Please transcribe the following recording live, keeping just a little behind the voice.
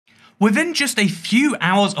Within just a few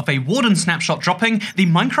hours of a Warden snapshot dropping, the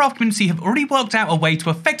Minecraft community have already worked out a way to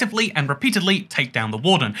effectively and repeatedly take down the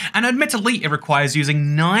Warden. And admittedly, it requires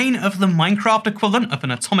using 9 of the Minecraft equivalent of an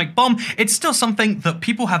atomic bomb. It's still something that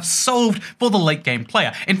people have solved for the late game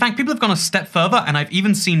player. In fact, people have gone a step further, and I've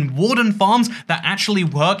even seen Warden farms that actually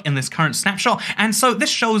work in this current snapshot. And so this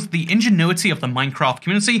shows the ingenuity of the Minecraft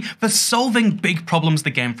community for solving big problems the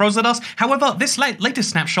game throws at us. However, this latest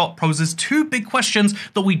snapshot poses 2 big questions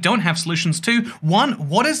that we don't have solutions to. One,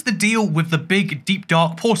 what is the deal with the big deep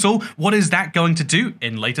dark portal? What is that going to do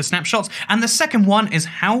in later snapshots? And the second one is,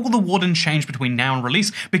 how will the Warden change between now and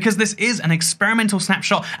release? Because this is an experimental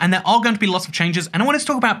snapshot and there are going to be lots of changes, and I want to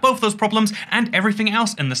talk about both those problems and everything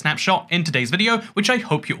else in the snapshot in today's video, which I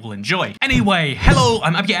hope you all enjoy. Anyway, hello,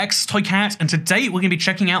 I'm AbyaX Toycat, and today we're going to be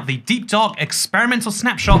checking out the Deep Dark experimental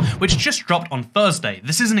snapshot, which just dropped on Thursday.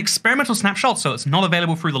 This is an experimental snapshot, so it's not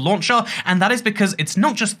available through the launcher, and that is because it's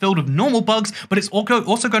not just filled with normal bugs, but it's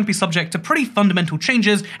also going to be subject to pretty fundamental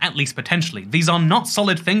changes, at least potentially. These are not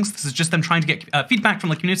solid things, this is just them trying to get feedback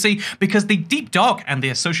from the community, because the Deep Dark and the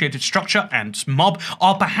associated structure and mob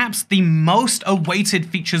are perhaps the most awaited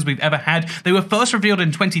features we've ever had. They were first revealed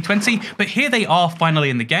in 2020, but here they are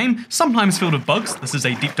finally in the game, sometimes filled with bugs. This is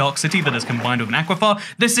a Deep Dark city that is combined with an aquifer.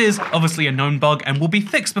 This is obviously a known bug and will be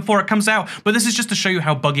fixed before it comes out, but this is just to show you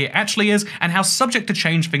how buggy it actually is and how subject to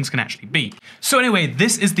change things can actually be. So anyway,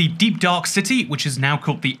 this is the Deep Dark City, which is now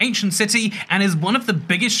called the Ancient City, and is one of the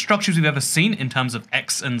biggest structures we've ever seen in terms of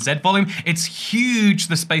X and Z volume. It's huge,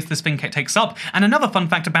 the space this thing takes up, and another fun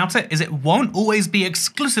fact about it is it won't always be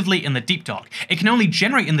exclusively in the Deep Dark. It can only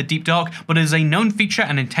generate in the Deep Dark, but it is a known feature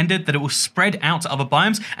and intended that it will spread out to other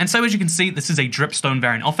biomes, and so as you can see, this is a dripstone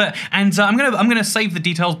variant of it, and I'm gonna save the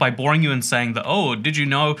details by boring you and saying that, oh, did you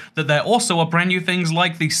know that there also are brand new things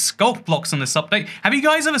like the sculpt blocks in this update? Have you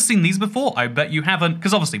guys ever seen these before? I bet you haven't,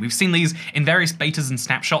 because obviously we've seen these in various betas and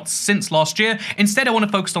snapshots since last year. Instead, I want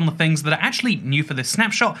to focus on the things that are actually new for this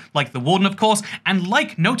snapshot, like the Warden, of course, and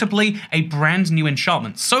like, notably, a brand new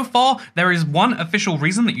enchantment. So far, there is one official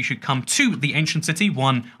reason that you should come to the Ancient City,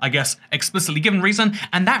 one, I guess, explicitly given reason,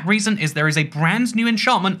 and that reason is there is a brand new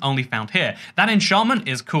enchantment only found here. That enchantment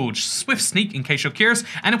is called Swift Sneak, in case you're curious,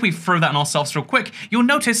 and if we throw that on ourselves real quick, you'll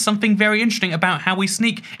notice something very interesting about how we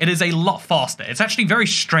sneak. It is a lot faster. It's actually very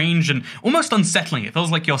strange and almost unsettling. It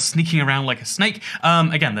feels like you're sneaking around like a snake.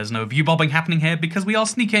 Again, there's no view bobbing happening here because we are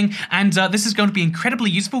sneaking, and this is going to be incredibly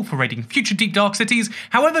useful for raiding future Deep Dark cities.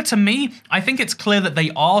 However, to me, I think it's clear that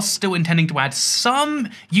they are still intending to add some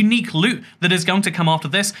unique loot that is going to come after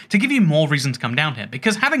this to give you more reason to come down here,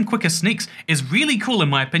 because having quicker sneaks is really cool in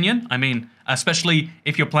my opinion. I mean, especially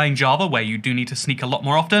if you're playing Java, where you do need to sneak a lot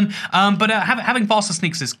more often. Having faster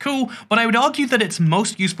sneaks is cool, but I would argue that it's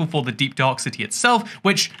most useful for the Deep Dark City itself,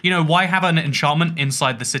 which, you know, why have an enchantment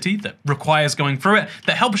inside the city that requires going through it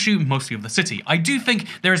that helps you mostly of the city? I do think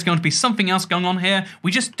there is going to be something else going on here.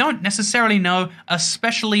 We just don't necessarily know,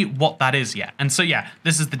 especially what that is yet. And so yeah,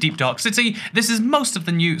 this is the Deep Dark City. This is most of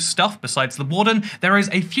the new stuff besides the Warden. There is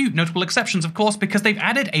a few notable exceptions, of course, because they've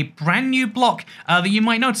added a brand new block that you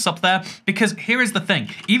might notice up there. Because here is the thing,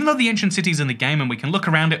 even though the Ancient City is in the game and we can look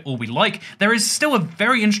around it all we like, there is still a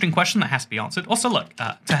very interesting question that has to be answered. Also look,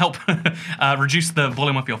 to help reduce the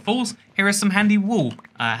volume of your falls, here is some handy wool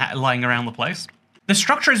lying around the place. The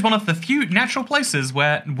structure is one of the few natural places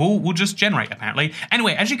where wool will just generate, apparently.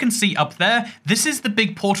 Anyway, as you can see up there, this is the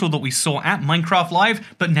big portal that we saw at Minecraft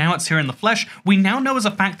Live, but now it's here in the flesh. We now know as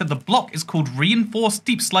a fact that the block is called Reinforced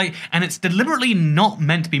Deep Slate, and it's deliberately not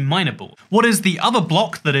meant to be mineable. What is the other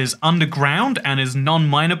block that is underground and is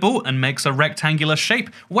non-mineable and makes a rectangular shape?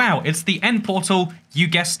 Wow, it's the end portal. You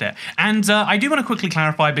guessed it. And I do want to quickly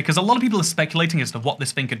clarify, because a lot of people are speculating as to what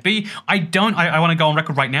this thing could be. I want to go on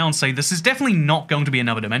record right now and say this is definitely not going to be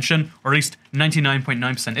another dimension, or at least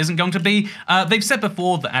 99.9% isn't going to be. They've said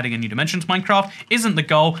before that adding a new dimension to Minecraft isn't the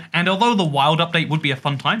goal, and although the wild update would be a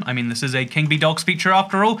fun time, I mean, this is a King Bee Dogs feature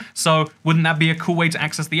after all, so wouldn't that be a cool way to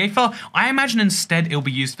access the Aether? I imagine instead it'll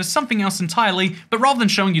be used for something else entirely, but rather than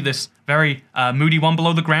showing you this very moody one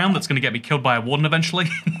below the ground that's going to get me killed by a Warden eventually,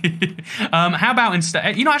 how about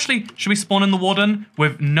instead, you know, actually, should we spawn in the Warden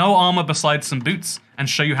with no armor besides some boots and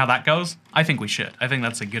show you how that goes? I think we should. I think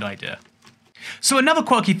that's a good idea. So another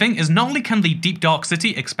quirky thing is not only can the Deep Dark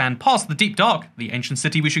City expand past the Deep Dark, the ancient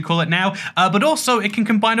city we should call it now, but also it can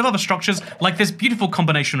combine with other structures like this beautiful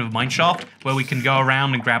combination of mineshaft where we can go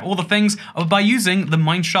around and grab all the things by using the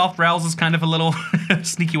mineshaft rails as kind of a little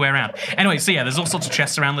sneaky way around. Anyway, so yeah, there's all sorts of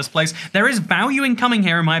chests around this place. There is value in coming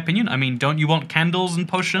here in my opinion. I mean, don't you want candles and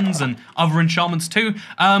potions and other enchantments too?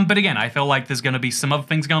 But again, I feel like there's going to be some other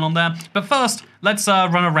things going on there. But first, let's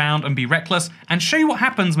run around and be reckless and show you what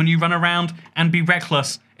happens when you run around and be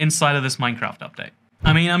reckless inside of this Minecraft update.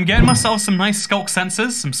 I mean, I'm getting myself some nice sculk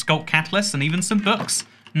sensors, some sculk catalysts, and even some books.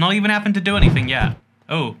 Not even having to do anything yet.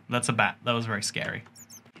 Oh, that's a bat. That was very scary.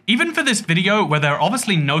 Even for this video, where there are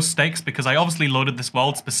obviously no stakes because I obviously loaded this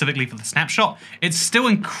world specifically for the snapshot, it's still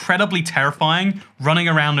incredibly terrifying running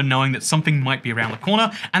around and knowing that something might be around the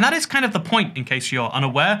corner. And that is kind of the point, in case you're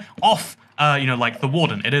unaware, of you know, like the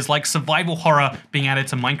Warden. It is like survival horror being added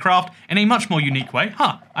to Minecraft in a much more unique way.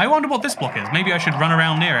 Huh, I wonder what this block is. Maybe I should run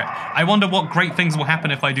around near it. I wonder what great things will happen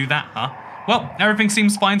if I do that, huh? Well, everything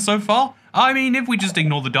seems fine so far. I mean, if we just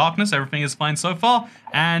ignore the darkness, everything is fine so far.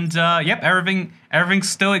 And, yep, everything's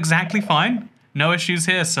still exactly fine. No issues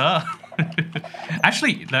here, sir.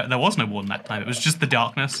 Actually, there was no Warden that time. It was just the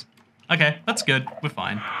darkness. Okay, that's good. We're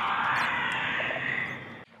fine.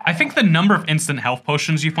 I think the number of instant health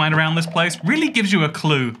potions you find around this place really gives you a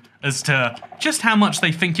clue as to just how much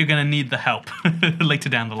they think you're going to need the help later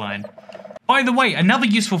down the line. By the way, another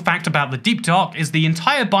useful fact about the Deep Dark is the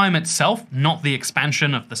entire biome itself, not the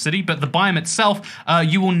expansion of the city, but the biome itself,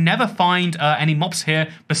 you will never find any mobs here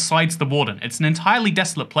besides the Warden. It's an entirely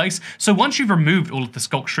desolate place, so once you've removed all of the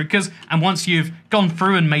Skulk Shriekers, and once you've gone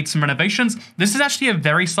through and made some renovations, this is actually a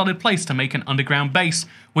very solid place to make an underground base,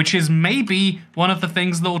 which is maybe one of the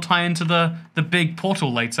things that will tie into the big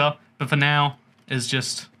portal later, but for now, is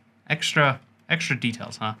just extra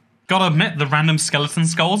details, huh? Gotta admit, the random skeleton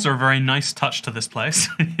skulls are a very nice touch to this place.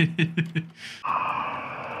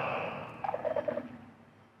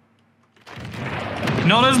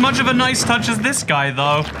 Not as much of a nice touch as this guy,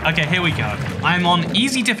 though. Okay, here we go. I'm on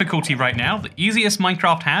easy difficulty right now, the easiest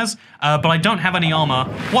Minecraft has, but I don't have any armor.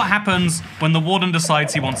 What happens when the Warden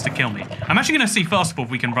decides he wants to kill me? I'm actually gonna see first of all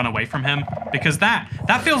if we can run away from him, because that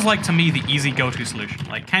feels like to me the easy go-to solution.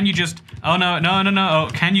 Like, can you just, oh no, oh,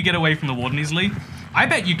 can you get away from the Warden easily? I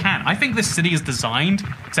bet you can. I think this city is designed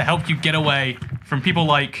to help you get away from people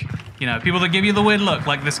like, you know, people that give you the weird look,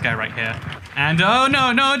 like this guy right here. And, oh,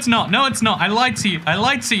 no, it's not. No, it's not. I lied to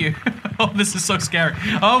you. Oh, this is so scary.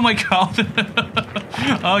 Oh, my God.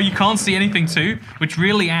 Oh, you can't see anything, too, which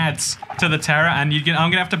really adds to the terror. And I'm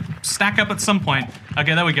going to have to stack up at some point.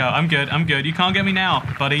 Okay, there we go. I'm good. You can't get me now,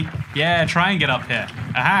 buddy. Yeah, try and get up here.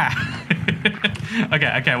 Aha.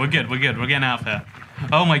 Okay, we're good. We're getting out of here.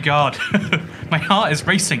 Oh my God, my heart is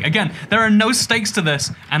racing. Again, there are no stakes to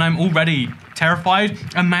this, and I'm already terrified.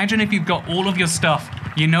 Imagine if you've got all of your stuff,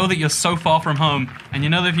 you know that you're so far from home, and you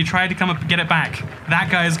know that if you try to come up and get it back, that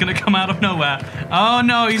guy is gonna come out of nowhere. Oh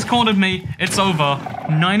no, he's cornered me. It's over.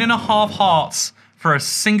 9.5 hearts for a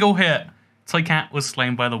single hit. Toycat was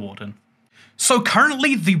slain by the Warden. So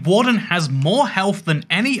currently, the Warden has more health than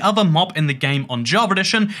any other mob in the game on Java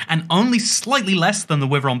Edition, and only slightly less than the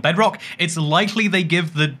Wither on Bedrock. It's likely they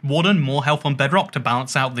give the Warden more health on Bedrock to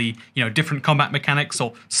balance out the, you know, different combat mechanics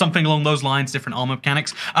or something along those lines, different armor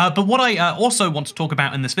mechanics. But what I also want to talk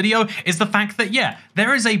about in this video is the fact that, yeah,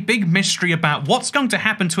 there is a big mystery about what's going to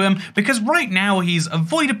happen to him, because right now he's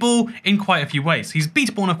avoidable in quite a few ways. He's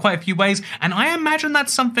beatable in quite a few ways, and I imagine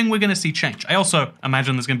that's something we're going to see change. I also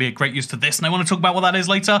imagine there's going to be a great use to this, and I want to talk about what that is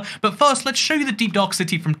later, but first let's show you the Deep Dark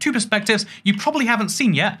City from two perspectives you probably haven't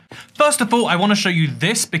seen yet. First of all, I want to show you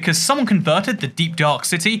this because someone converted the Deep Dark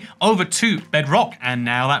City over to Bedrock, and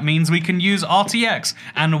now that means we can use RTX,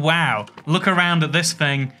 and wow, look around at this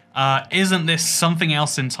thing. Isn't this something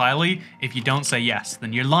else entirely? If you don't say yes,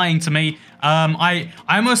 then you're lying to me. I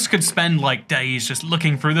almost could spend like days just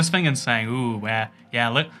looking through this thing and saying, ooh, yeah,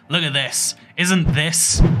 look at this. Isn't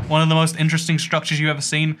this one of the most interesting structures you've ever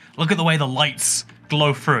seen? Look at the way the lights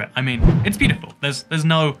glow through it. I mean, it's beautiful. There's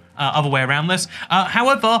no other way around this.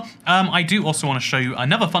 However, I do also want to show you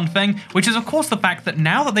another fun thing, which is of course the fact that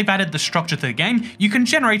now that they've added the structure to the game, you can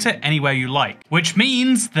generate it anywhere you like. Which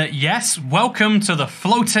means that yes, welcome to the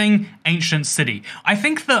floating ancient city. I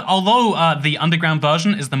think that although the underground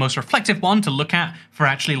version is the most reflective one to look at for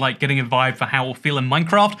actually like getting a vibe for how it will feel in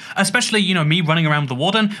Minecraft, especially, you know, me running around the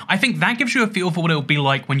Warden, I think that gives you a feel for what it will be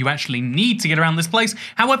like when you actually need to get around this place.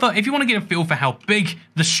 However, if you want to get a feel for how big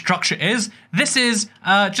the structure is, this is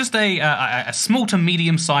just just a small to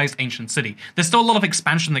medium-sized ancient city. There's still a lot of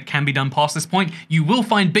expansion that can be done past this point. You will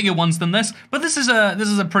find bigger ones than this, but this is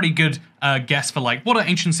a pretty good guess for like what an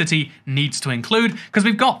ancient city needs to include, because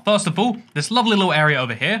we've got, first of all, this lovely little area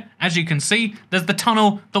over here. As you can see, there's the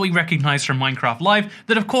tunnel that we recognize from Minecraft Live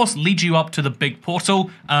that of course leads you up to the big portal,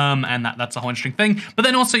 and that's a whole interesting thing. But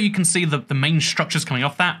then also you can see the main structures coming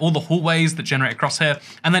off that, all the hallways that generate across here,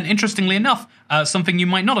 and then interestingly enough, something you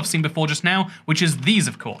might not have seen before just now, which is these,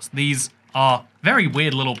 of course. These are very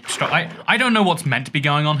weird little I don't know what's meant to be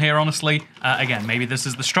going on here, honestly. Again, maybe this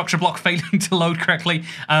is the structure block failing to load correctly,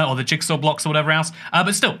 or the jigsaw blocks or whatever else.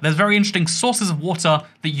 But still, there's very interesting sources of water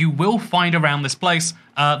that you will find around this place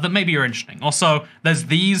that maybe are interesting. Also, there's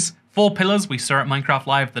these 4 pillars we saw at Minecraft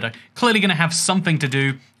Live that are clearly going to have something to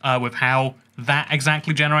do with how that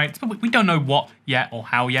exactly generates, but we don't know what yet or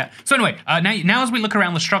how yet. So anyway, now as we look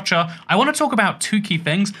around the structure, I want to talk about 2 key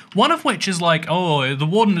things, one of which is like, oh, the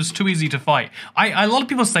Warden is too easy to fight. A lot of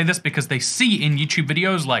people say this because they see in YouTube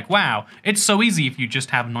videos like, wow, it's so easy if you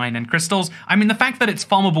just have 9 end crystals. I mean, the fact that it's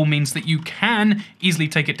farmable means that you can easily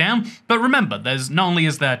take it down, but remember, not only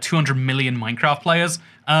is there 200 million Minecraft players,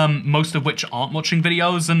 most of which aren't watching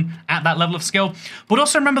videos and at that level of skill. But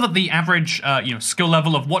also remember that the average skill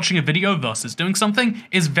level of watching a video versus doing something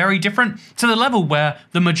is very different, to the level where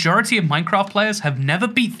the majority of Minecraft players have never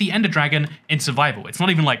beat the Ender Dragon in survival. It's not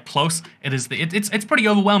even like close. It's pretty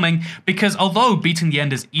overwhelming, because although beating the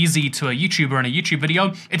end is easy to a YouTuber in a YouTube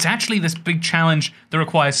video, it's actually this big challenge that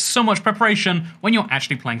requires so much preparation when you're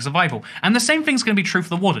actually playing survival. And the same thing's going to be true for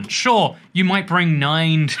the Warden. Sure, you might bring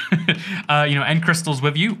 9 end crystals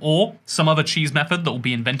with you, or some other cheese method that will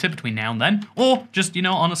be invented between now and then, or just,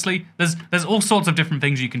 honestly, there's all sorts of different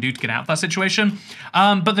things you can do to get out of that situation.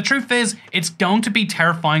 But the truth is, it's going to be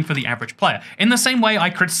terrifying for the average player. In the same way I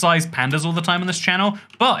criticize pandas all the time on this channel,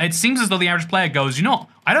 but it seems as though the average player goes,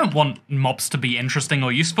 I don't want mobs to be interesting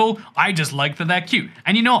or useful, I just like that they're cute.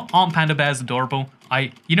 And aren't panda bears adorable?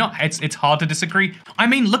 It's hard to disagree. I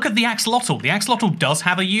mean, look at the axolotl. The axolotl does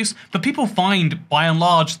have a use, but people find, by and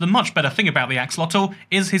large, the much better thing about the axolotl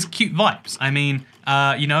is his cute vibes. I mean,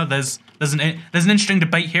 there's an interesting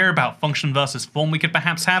debate here about function versus form we could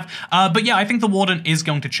perhaps have. But yeah, I think the Warden is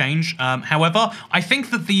going to change. However, I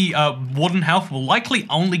think that the Warden health will likely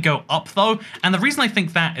only go up though. And the reason I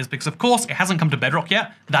think that is because, of course, it hasn't come to Bedrock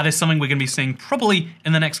yet. That is something we're going to be seeing probably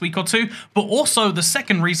in the next week or 2. But also the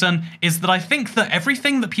second reason is that I think that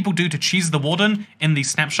everything that people do to cheese the Warden in these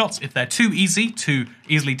snapshots, if they're too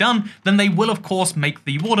easily done, then they will, of course, make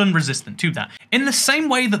the Warden resistant to that. In the same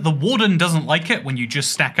way that the Warden doesn't like it when you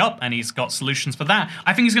just stack up, and he's got solutions for that,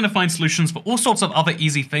 I think he's going to find solutions for all sorts of other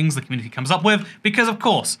easy things the community comes up with, because of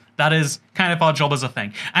course that is kind of our job as a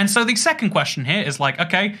thing. And so the second question here is like,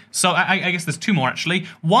 okay, so I guess there's 2 more actually.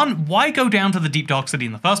 1, why go down to the Deep Dark City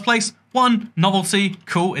in the first place? 1, novelty,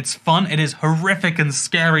 cool, it's fun, it is horrific and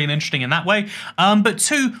scary and interesting in that way. But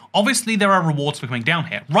 2, obviously there are rewards for coming down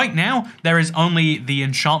here. Right now, there is only the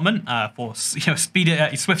enchantment for swift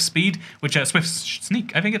speed, which Swift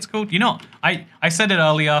Sneak, I think it's called. I said it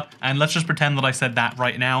earlier, and let's just pretend that I said that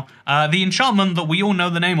right now. The enchantment that we all know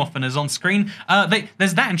the name of and is on screen.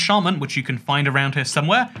 There's that enchantment which you can find around here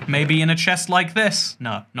somewhere, maybe in a chest like this.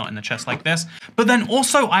 No, not in a chest like this. But then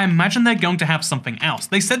also, I imagine they're going to have something else.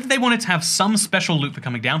 They said that they wanted to have some special loot for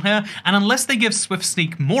coming down here, and unless they give Swift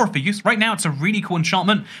Sneak more of a use, right now it's a really cool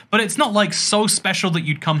enchantment, but it's not like so special that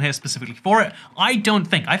you'd come here specifically for it. I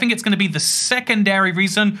think it's going to be the secondary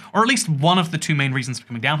reason, or at least one of the 2 main reasons for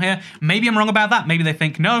coming down here. Maybe I'm wrong about that. Maybe they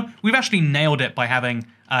think, no, we've actually nailed it by having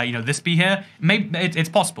this be here. Maybe it's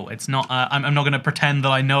possible. It's not. I'm not going to pretend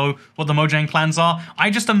that I know what the Mojang plans are. I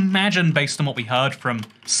just imagine, based on what we heard from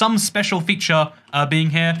some special feature being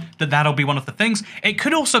here, that'll be one of the things. It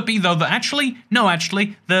could also be though that actually,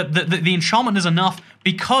 the enchantment is enough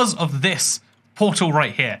because of this portal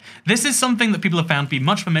right here. This is something that people have found to be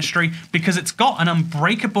much of a mystery because it's got an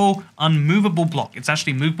unbreakable, unmovable block. It's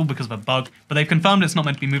actually movable because of a bug, but they've confirmed it's not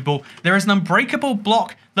meant to be movable. There is an unbreakable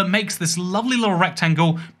block that makes this lovely little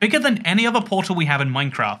rectangle bigger than any other portal we have in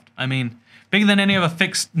Minecraft. I mean, bigger than any other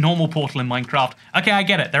fixed normal portal in Minecraft. Okay, I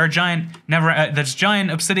get it. There are there's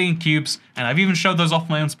giant obsidian cubes, and I've even showed those off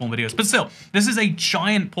my own spawn videos. But still, this is a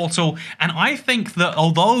giant portal, and I think that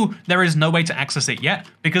although there is no way to access it yet,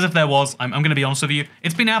 because if there was, I'm going to be honest with you,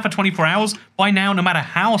 it's been out for 24 hours. By now, no matter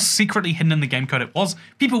how secretly hidden in the game code it was,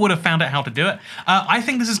 people would have found out how to do it. I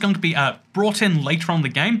think this is going to be brought in later on in the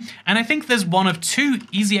game, and I think there's one of 2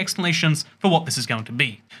 easy explanations for what this is going to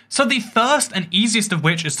be. So the first and easiest of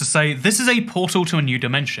which is to say this is a a portal to a new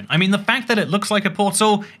dimension. I mean, the fact that it looks like a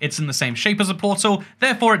portal, it's in the same shape as a portal,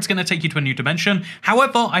 therefore it's going to take you to a new dimension.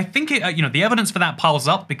 However, I think it, the evidence for that piles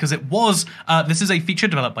up because it was, this is a feature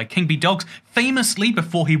developed by King B Dogs. Famously,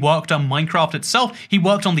 before he worked on Minecraft itself, he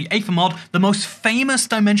worked on the Aether mod, the most famous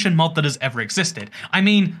dimension mod that has ever existed. I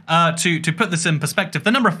mean, to put this in perspective,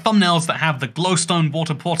 the number of thumbnails that have the glowstone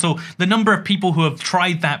water portal, the number of people who have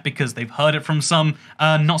tried that because they've heard it from some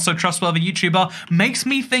not so trustworthy YouTuber, makes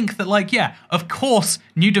me think that, like, yeah, of course,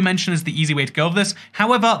 new dimension is the easy way to go with this.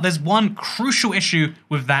 However, there's one crucial issue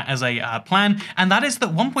with that as a plan, and that is that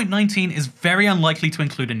 1.19 is very unlikely to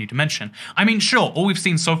include a new dimension. I mean, sure, all we've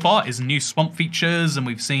seen so far is new swamp features, and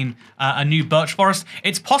we've seen a new birch forest.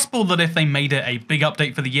 It's possible that if they made it a big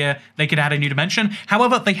update for the year, they could add a new dimension.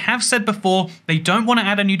 However, they have said before they don't want to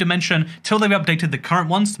add a new dimension till they've updated the current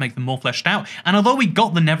ones to make them more fleshed out. And although we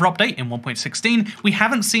got the Never update in 1.16, we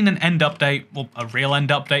haven't seen an end update, or a real end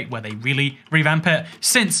update where they really revamp it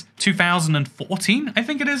since 2014, I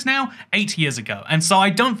think it is now, 8 years ago. And so I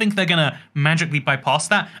don't think they're gonna magically bypass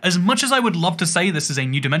that. As much as I would love to say this is a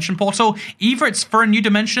new dimension portal, either it's for a new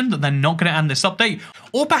dimension that they're not gonna add this update,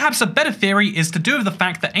 or perhaps a better theory is to do with the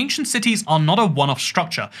fact that ancient cities are not a one-off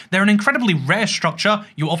structure. They're an incredibly rare structure.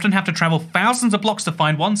 You often have to travel thousands of blocks to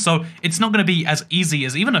find one, so it's not going to be as easy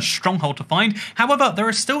as even a stronghold to find. However, there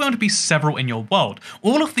are still going to be several in your world.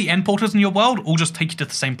 All of the end portals in your world all just take you to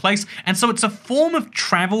the same place, and so it's a form of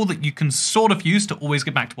travel that you can sort of use to always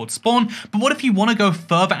get back towards spawn. But what if you want to go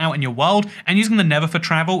further out in your world, and using the Nether for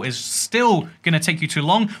travel is still going to take you too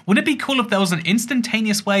long? Wouldn't it be cool if there was an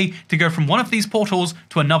instantaneous way to go from one of these portals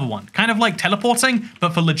to another one? Kind of like teleporting,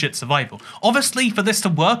 but for legit survival. Obviously, for this to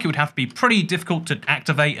work, it would have to be pretty difficult to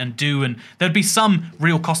activate and do, and there'd be some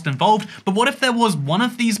real cost involved. But what if there was one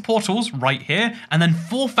of these portals right here, and then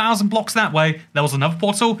 4,000 blocks that way, there was another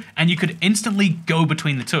portal, and you could instantly go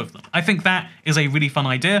between the two of them? I think that is a really fun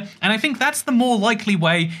idea, and I think that's the more likely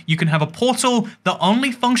way you can have a portal that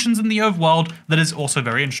only functions in the overworld that is also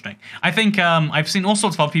very interesting. I think I've seen all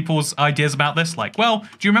sorts of other people's ideas about this, like, well,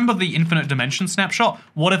 do you remember the infinite dimension snapshot?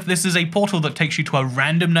 What if this is a portal that takes you to a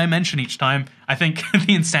random dimension each time? I think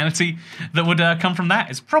the insanity that would come from that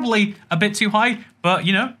is probably a bit too high, but,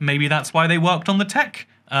 you know, maybe that's why they worked on the tech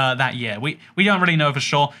that year. We don't really know for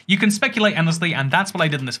sure. You can speculate endlessly, and that's what I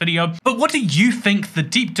did in this video. But what do you think the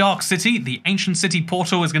Deep Dark City, the Ancient City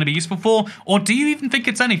portal, is going to be useful for? Or do you even think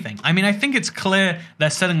it's anything? I mean, I think it's clear they're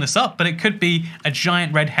setting this up, but it could be a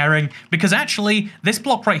giant red herring, because actually, this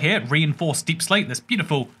block right here, Reinforced Deep Slate, this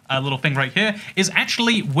beautiful little thing right here, is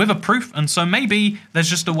actually wither proof, and so maybe there's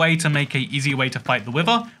just a way to make an easier way to fight the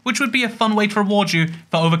wither, which would be a fun way to reward you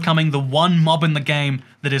for overcoming the one mob in the game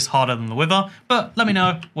that is harder than the wither. But let me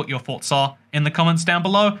know what your thoughts are in the comments down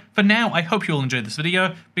below. For now, I hope you all enjoyed this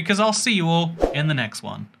video, because I'll see you all in the next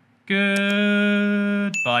one.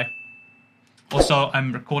 Goodbye. Also,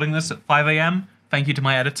 I'm recording this at 5 AM. Thank you to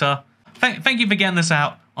my editor. Thank you for getting this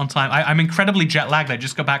out on time. I'm incredibly jet lagged. I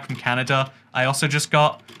just got back from Canada. I also just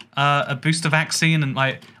got a booster vaccine, and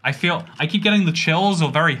I keep getting the chills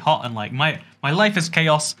or very hot, and like my life is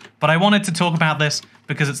chaos. But I wanted to talk about this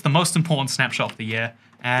because it's the most important snapshot of the year,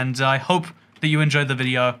 and I hope that you enjoyed the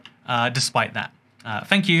video despite that.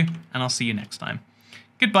 Thank you, and I'll see you next time.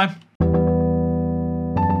 Goodbye.